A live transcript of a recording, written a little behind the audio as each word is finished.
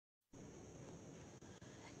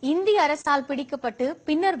இந்திய அரசால் பிடிக்கப்பட்டு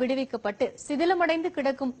பின்னர் விடுவிக்கப்பட்டு சிதிலமடைந்து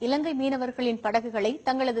கிடக்கும் இலங்கை மீனவர்களின் படகுகளை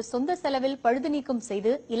தங்களது சொந்த செலவில் பழுது நீக்கம்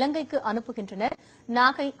செய்து இலங்கைக்கு அனுப்புகின்றனர்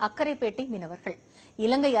நாகை அக்கரைப்பேட்டை மீனவர்கள்.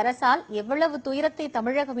 இலங்கை அரசால் எவ்வளவு துயரத்தை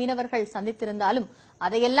தமிழக மீனவர்கள் சந்தித்திருந்தாலும்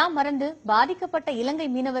அதையெல்லாம் மறந்து பாதிக்கப்பட்ட இலங்கை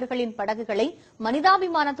மீனவர்களின் படகுகளை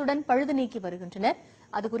மனிதாபிமானத்துடன் பழுது நீக்கி வருகின்றனர்.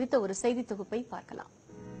 அது குறித்த ஒரு செய்தி தொகுப்பை பார்க்கலாம்.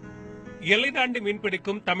 எல்லை தாண்டி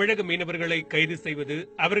மீன்பிடிக்கும் தமிழக மீனவர்களை கைது செய்வது,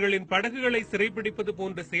 அவர்களின் படகுகளை சிறைப்பிடிப்பது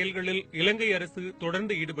போன்ற செயல்களில் இலங்கை அரசு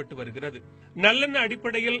தொடர்ந்து ஈடுபட்டு வருகிறது. நல்லெண்ண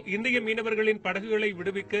அடிப்படையில் இந்திய மீனவர்களின் படகுகளை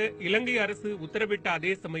விடுவிக்க இலங்கை அரசு உத்தரவிட்ட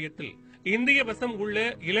அதே சமயத்தில் இந்திய வசம் உள்ள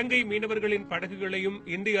இலங்கை மீனவர்களின் படகுகளையும்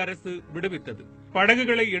இந்திய அரசு விடுவித்தது.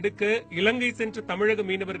 படகுகளை எடுக்க இலங்கை சென்ற தமிழக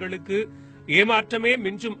மீனவர்களுக்கு ஏமாற்றமே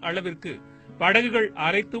மிஞ்சும் அளவிற்கு படகுகள்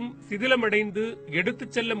அனைத்தும் சிதிலமடைந்து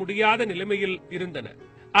எடுத்துச் செல்ல முடியாத நிலைமையில் இருந்தன.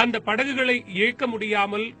 அந்த படகுகளை இயக்க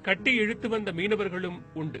முடியாமல் கட்டி இழுத்து வந்த மீனவர்களும்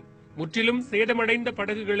உண்டு. முற்றிலும் சேதமடைந்த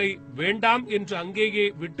படகுகளை வேண்டாம் என்று அங்கேயே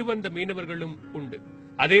விட்டு வந்த மீனவர்களும் உண்டு.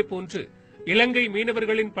 அதேபோன்று இலங்கை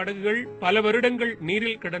மீனவர்களின் படகுகள் பல வருடங்கள்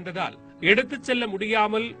நீரில் கிடந்ததால் எடுத்துச் செல்ல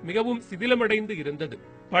முடியாமல் மிகவும் சிதிலமடைந்து இருந்தது.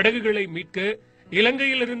 படகுகளை மீட்க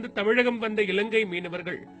இலங்கையிலிருந்து தமிழகம் வந்த இலங்கை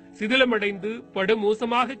மீனவர்கள் சிதிலமடைந்து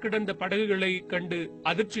படுமோசமாக கிடந்த படகுகளை கண்டு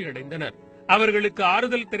அதிர்ச்சியடைந்தனர். அவர்களுக்கு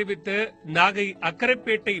ஆறுதல் தெரிவித்த நாகை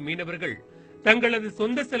அக்கரைப்பேட்டை மீனவர்கள் தங்களது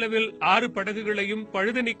சொந்த செலவில் 6 படகுகளையும்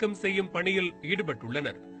பழுது நீக்கம் செய்யும் பணியில்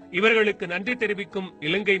ஈடுபட்டுள்ளனர். இவர்களுக்கு நன்றி தெரிவிக்கும்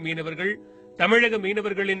இலங்கை மீனவர்கள் தமிழக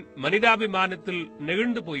மீனவர்களின் மனிதாபிமானத்தில்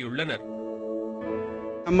நெகிழ்ந்து போயுள்ளனர்.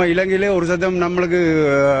 நம்ம இலங்கையிலே ஒரு சதம் நம்மளுக்கு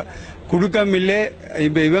குடுக்கம் இல்லை.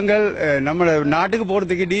 இப்ப இவங்க நம்ம நாட்டுக்கு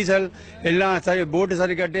போறதுக்கு டீசல் எல்லாம் சரி, போட்டு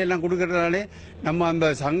சரி கட்டி எல்லாம் கொடுக்கறதுனாலே நம்ம அந்த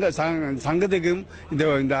சங்கத்துக்கும்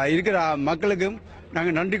இந்த இருக்கிற மக்களுக்கும்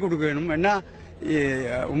நாங்க நன்றி கொடுக்கணும். ஏன்னா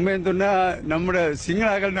உண்மையை சொன்னா நம்மளோட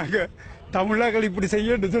சிங்களாக்கள் நாங்க தமிழாக்கள் இப்படி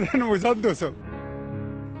செய்யணும் சொன்னா நமக்கு சந்தோஷம்.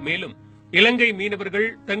 மேலும் இலங்கை மீனவர்கள்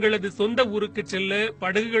தங்களது சொந்த ஊருக்கு செல்ல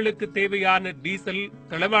படகுகளுக்கு தேவையான டீசல்,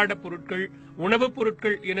 தளவாட பொருட்கள், உணவுப்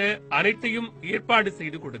பொருட்கள் என அனைத்தையும் ஏற்பாடு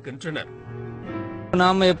செய்து கொடுக்கின்றனர்.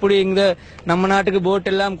 நாம எப்படி இங்க நம்ம நாட்டுக்கு போட்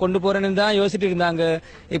எல்லாம் கொண்டு போறேன்னு தான் யோசிச்சுட்டு இருந்தாங்க.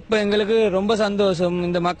 இப்ப எங்களுக்கு ரொம்ப சந்தோஷம்.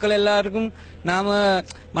 இந்த மக்கள் எல்லாருக்கும் நாம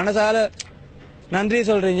மனசால நன்றி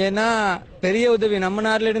சொல்றீங்க. ஏன்னா பெரிய உதவி. நம்ம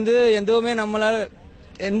நாட்டில இருந்து எதுவுமே நம்மளால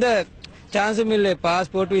எந்த சான்ஸும் இல்லை.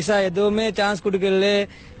 பாஸ்போர்ட், விசா எதுவுமே சான்ஸ் கொடுக்கல.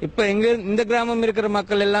 இப்ப எங்க இந்த கிராமம் இருக்கிற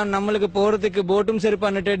மக்கள் எல்லாம் நம்மளுக்கு போறதுக்கு போட்டும் சரி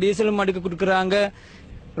பண்ணிட்டு டீசலும் அடுக்க கொடுக்கறாங்க.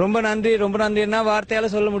 ரொம்ப நன்றி, ரொம்ப நன்றின்னா வார்த்தையால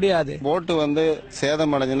சொல்ல முடியாது. போட்டு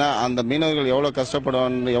சேதம் அடைஞ்சுன்னா அந்த மீனவர்கள் எவ்வளவு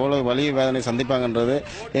கஷ்டப்படுவாங்க, எவ்வளவு வலி வேதனை சந்திப்பாங்கன்றது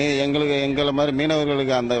எங்களை மாதிரி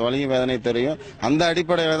மீனவர்களுக்கு அந்த வலி வேதனை தெரியும். அந்த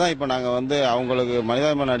அடிப்படையில தான் இப்ப நாங்க அவங்களுக்கு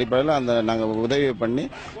மனிதாபிமான அடிப்படையில் நாங்க உதவி பண்ணி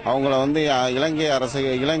அவங்கள இலங்கை அரசு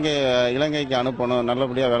இலங்கைக்கு அனுப்பணும்,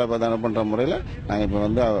 நல்லபடியா வேலை பார்த்து அனுப்புன்ற முறையில நாங்க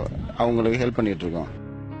இப்ப அவங்களுக்கு ஹெல்ப் பண்ணிட்டு இருக்கோம்.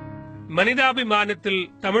 மனிதாபிமானத்தில்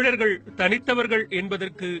தமிழர்கள் தனித்தவர்கள்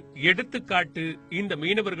என்பதற்கு எடுத்துக்காட்டு இந்த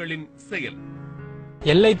மீனவர்களின் செயல்.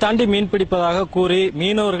 எல்லை தாண்டி மீன்பிடிப்பதாக கூறி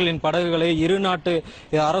மீனவர்களின் படகுகளை இரு நாட்டு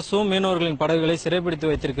அரசும் மீனவர்களின் படகுகளை சிறைப்பிடித்து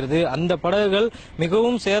வைத்திருக்கிறது. அந்த படகுகள்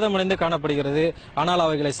மிகவும் சேதமடைந்து காணப்படுகிறது. ஆனால்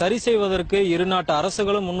அவைகளை சரி செய்வதற்கு இரு நாட்டு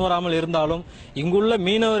அரசுகளும் முன்வராமல் இருந்தாலும் இங்குள்ள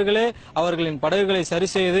மீனவர்களே அவர்களின் படகுகளை சரி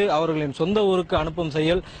செய்து அவர்களின் சொந்த ஊருக்கு அனுப்பும்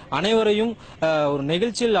செயல் அனைவரையும் ஒரு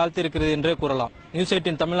நெகிழ்ச்சியில் ஆழ்த்தியிருக்கிறது என்றே கூறலாம். நியூஸ்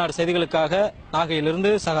 18 தமிழ்நாடு செய்திகளுக்காக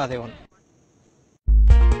நாகையிலிருந்து சகாதேவன்.